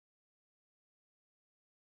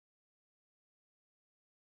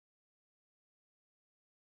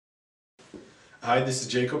Hi, this is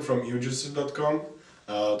Jacob from vyciskarka.com.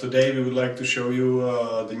 Today we would like to show you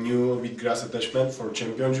the new wheatgrass attachment for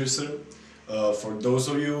Champion Juicer. For those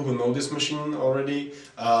of you who know this machine already,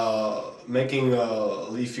 making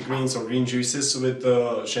leafy greens or green juices with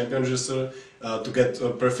Champion Juicer to get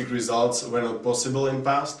perfect results were not possible in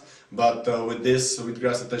past, but with this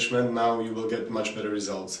wheatgrass attachment now you will get much better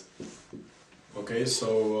results. Okay,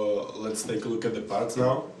 so let's take a look at the parts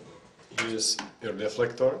now. Here's your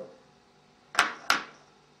deflector.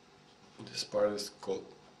 This part is called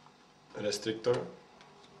restrictor.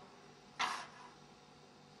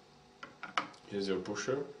 Here's your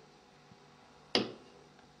pusher.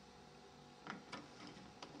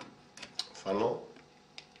 Funnel.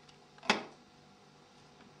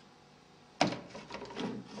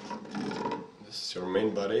 This is your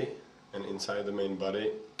main body, and inside the main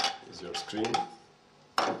body is your screen.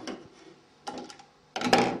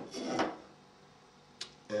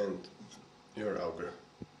 And your auger.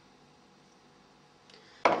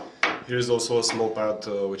 Here is also a small part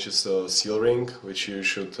which is a seal ring, which you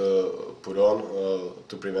should put on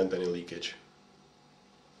to prevent any leakage.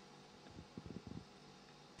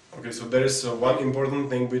 Okay, so there is one important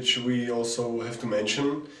thing which we also have to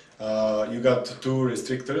mention. You got two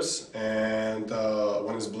restrictors, and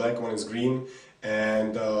one is black, one is green,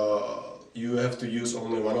 and you have to use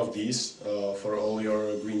only one of these for all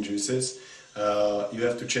your green juices. You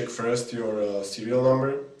have to check first your serial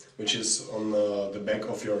number, which is on the back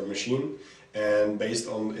of your machine, and based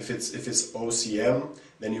on if it's OCM,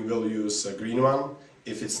 then you will use a green one.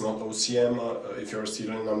 If it's not OCM, if your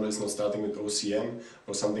serial number is not starting with OCM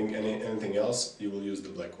or something, anything else, you will use the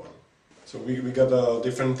black one. So we got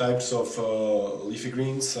different types of leafy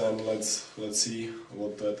greens, and let's see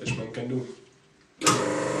what the attachment can do.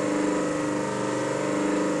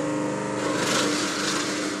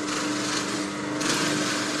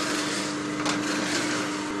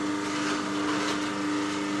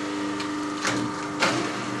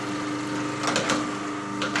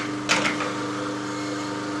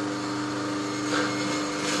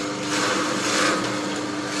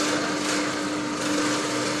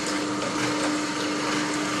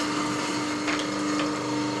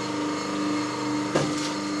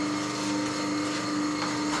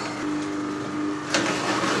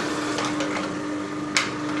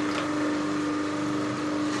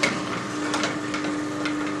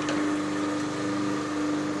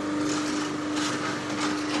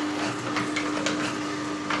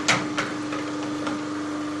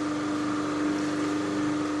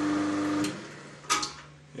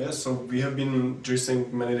 Yes, so we have been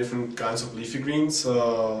juicing many different kinds of leafy greens.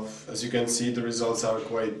 As you can see, the results are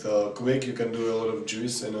quite quick. You can do a lot of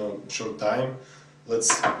juice in a short time.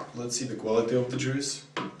 Let's see the quality of the juice.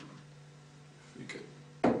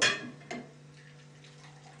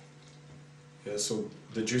 Yeah, so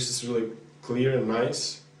the juice is really clear and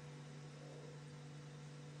nice,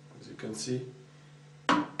 as you can see.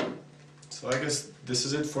 So I guess this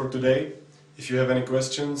is it for today. If you have any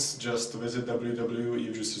questions, just visit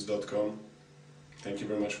www.vyciskarka.com. Thank you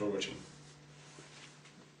very much for watching.